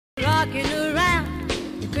rocking around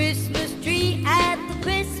the Christmas tree at the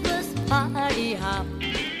Christmas party hop.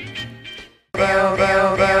 Bell,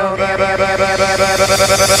 bell, bell, bell, bell, bell, bell, bell,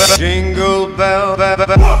 bell. Jingle bell, bell, bell,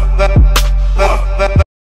 bell, bell, bell.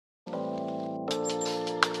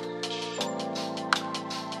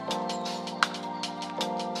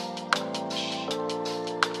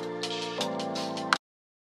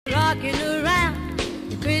 Rocking around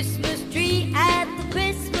the Christmas tree at the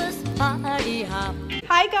Christmas party hop.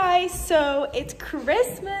 Hi guys, so it's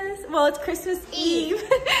Christmas. Well, it's Christmas Eve,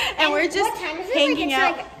 and we're just hanging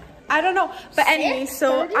out. I don't know, but anyway,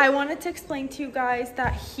 so I wanted to explain to you guys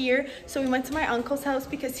that here, so we went to my uncle's house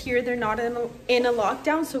because here they're not in a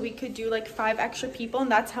lockdown, so we could do like 5 extra people,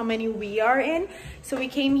 and that's how many we are in. So we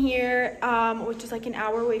came here, which is like an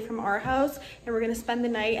hour away from our house, and we're gonna spend the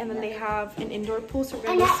night, and then they have an indoor pool, so we're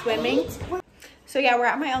gonna go swimming. So yeah, we're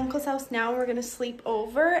at my uncle's house now. We're gonna sleep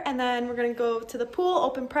over, and then we're gonna go to the pool,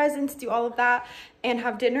 open presents, do all of that, and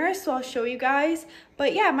have dinner. So I'll show you guys.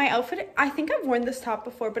 But yeah, my outfit, I think I've worn this top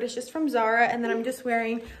before, but it's just from Zara, and then I'm just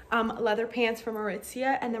wearing leather pants from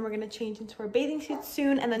Aritzia, and then we're gonna change into our bathing suits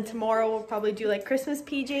soon, and then tomorrow we'll probably do like Christmas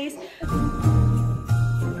PJs.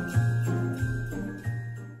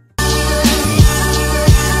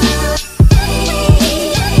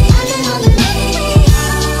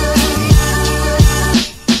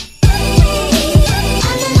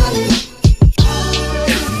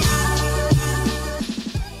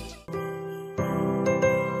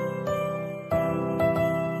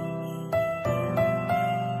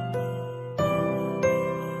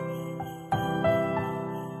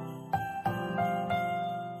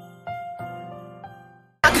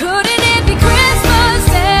 Couldn't it be Christmas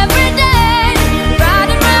every day?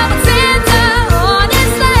 Riding around with Santa on his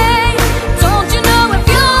sleigh. Don't you know if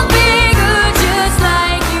you'll be good just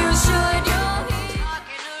like you should? You're here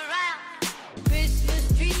walking around the Christmas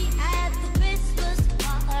tree at the Christmas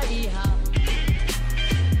party hop.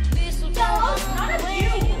 Mistletoe on the way, you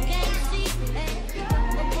can't see it. You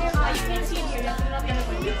can't see it here. That's what I'm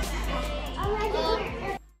gonna do.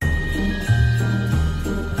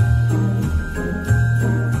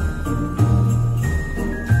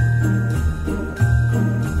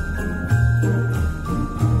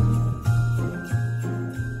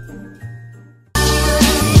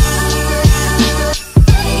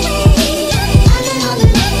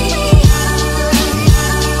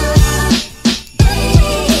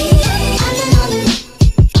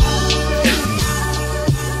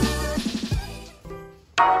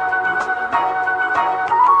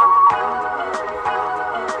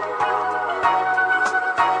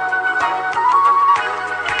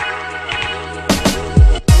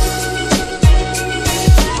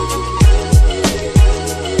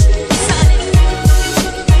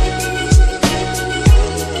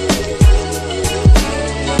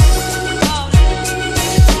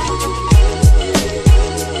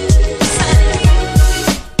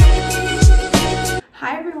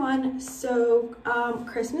 So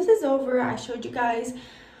Christmas is over. I showed you guys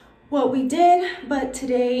what we did, but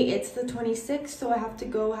today it's the 26th, so I have to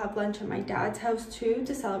go have lunch at my dad's house too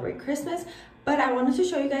to celebrate Christmas. But I wanted to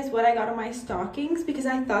show you guys what I got on my stockings, because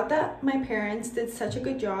I thought that my parents did such a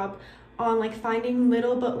good job on like finding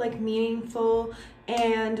little but like meaningful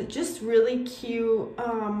and just really cute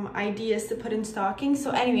ideas to put in stockings.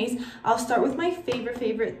 So anyways, I'll start with my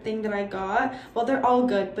favorite thing that I got. Well, they're all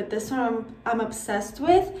good, but this one I'm obsessed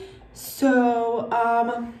with. So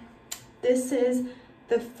this is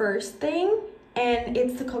the first thing, and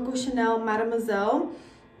it's the Coco Chanel Mademoiselle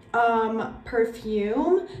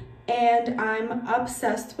perfume, and I'm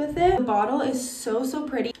obsessed with it. The bottle is so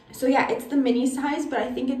pretty. So yeah, it's the mini size, but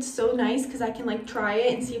I think it's so nice because I can like try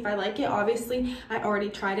it and see if I like it. Obviously I already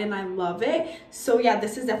tried it and I love it. So yeah,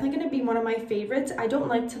 this is definitely going to be one of my favorites. I don't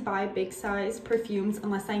like to buy big size perfumes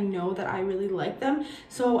unless I know that I really like them.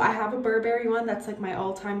 So I have a Burberry one that's like my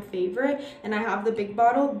all-time favorite, and I have the big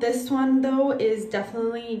bottle. This one though is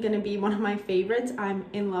definitely going to be one of my favorites. I'm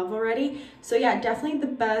in love already. So yeah, definitely the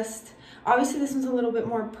best. Obviously this one's a little bit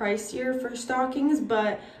more pricier for stockings,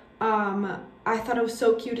 but I thought it was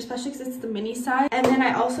so cute, especially because it's the mini size. And then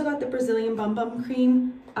I also got the Brazilian Bum Bum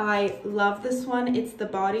cream. I love this one. It's the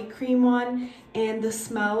body cream one, and the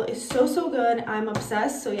smell is so good. I'm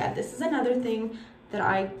obsessed. So yeah, this is another thing that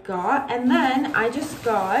I got. And then I just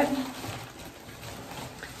got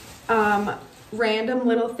random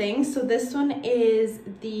little things. So this one is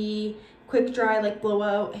the quick dry like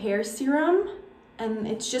blowout hair serum, and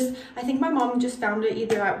it's just, I think my mom just found it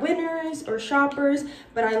either at Winners or Shoppers,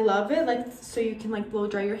 but I love it, like, so you can like blow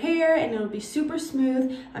dry your hair and it'll be super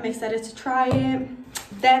smooth. I'm excited to try it.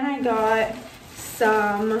 Then I got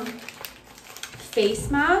some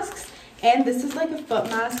face masks, And this is like a foot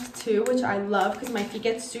mask too, which I love because my feet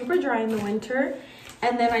get super dry in the winter.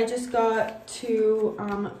 And then I just got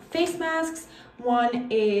 2 face masks.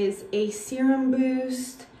 One is a serum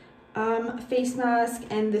boost face mask,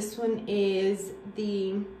 and this one is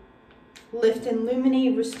the Lift and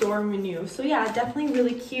Illuminate Restore and Renew. So yeah, definitely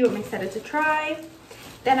really cute. I'm excited to try.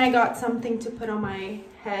 Then I got something to put on my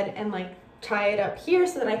head and like tie it up here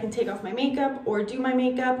so that I can take off my makeup or do my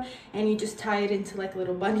makeup, and you just tie it into like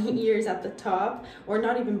little bunny ears at the top, or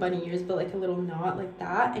not even bunny ears, but like a little knot like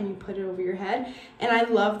that, and you put it over your head. And I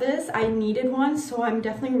love this. I needed one, so I'm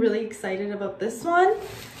definitely really excited about this one.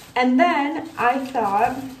 And then I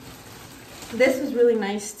thought this was really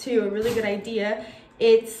nice too, a really good idea.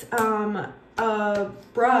 It's a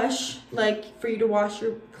brush like for you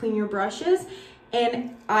to clean your brushes.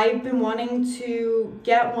 And I've been wanting to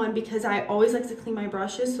get one because I always like to clean my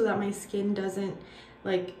brushes so that my skin doesn't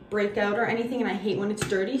like break out or anything, and I hate when it's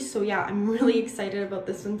dirty. So yeah, I'm really excited about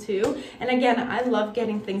this one too. And again, I love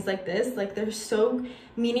getting things like this. Like they're so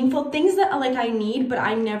meaningful, things that like I need, but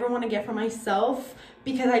I never want to get for myself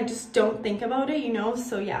because I just don't think about it, you know?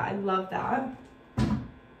 So yeah, I love that.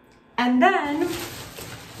 And then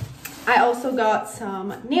I also got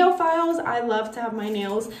some nail files. I love to have my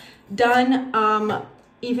nails done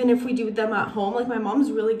even if we do them at home. Like my mom's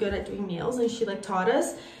really good at doing nails and she like taught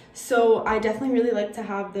us, so I definitely really like to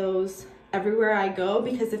have those everywhere I go,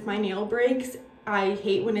 because if my nail breaks, I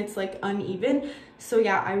hate when it's like uneven. So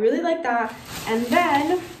yeah, I really like that. And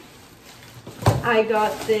then I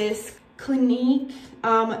got this Clinique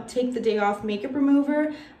Take the Day Off makeup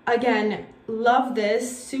remover. Again, love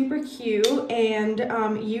this, super cute and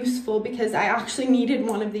useful, because I actually needed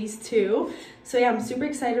one of these too. So yeah, I'm super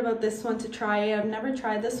excited about this one to try it. I've never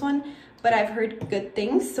tried this one, but I've heard good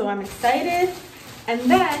things, so I'm excited. And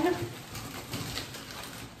then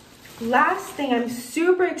last thing I'm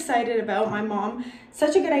super excited about, my mom,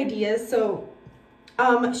 such a good idea. So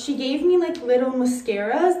she gave me like little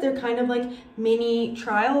mascaras. They're kind of like mini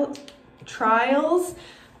trials.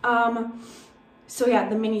 So yeah,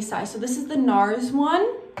 the mini size. So this is the NARS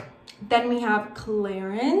one. Then we have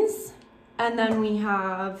Clarins. And then we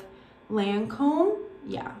have Lancome.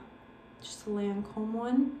 Yeah, just a Lancome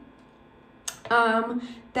one.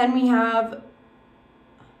 Then we have,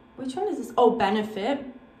 which one is this? Oh, Benefit.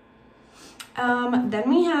 Then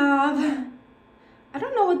we have, I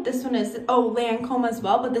don't know what this one is. Oh, Lancome as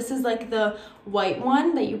well, but this is like the white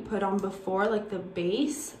one that you put on before, like the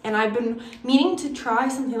base. And I've been meaning to try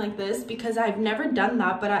something like this because I've never done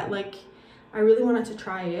that, but I really wanted to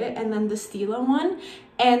try it. And then the Stila one.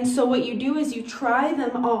 And so what you do is you try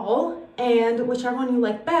them all, and whichever one you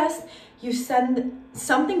like best, you send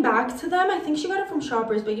something back to them. I think she got it from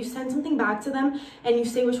Shoppers, but you send something back to them and you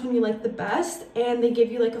say which one you like the best, and they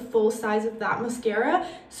give you like a full size of that mascara.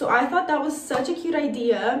 So I thought that was such a cute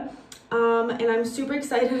idea, and I'm super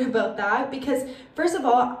excited about that because first of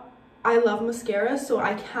all, I love mascara, so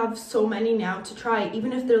I have so many now to try.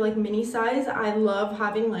 Even if they're like mini size, I love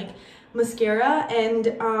having like mascara,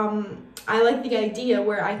 and I like the idea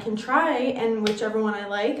where I can try, and whichever one I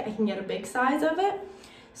like, I can get a big size of it.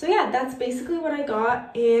 So yeah, that's basically what I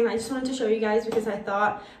got, and I just wanted to show you guys because I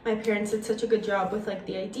thought my parents did such a good job with like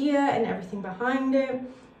the idea and everything behind it.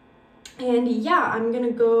 And yeah, I'm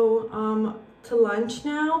gonna go to lunch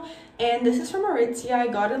now, and this is from Aritzia. I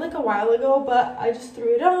got it like a while ago, but I just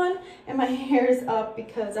threw it on and my hair is up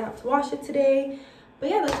because I have to wash it today.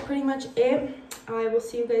 But yeah, that's pretty much it. I will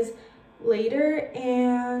see you guys later,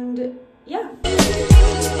 and yeah.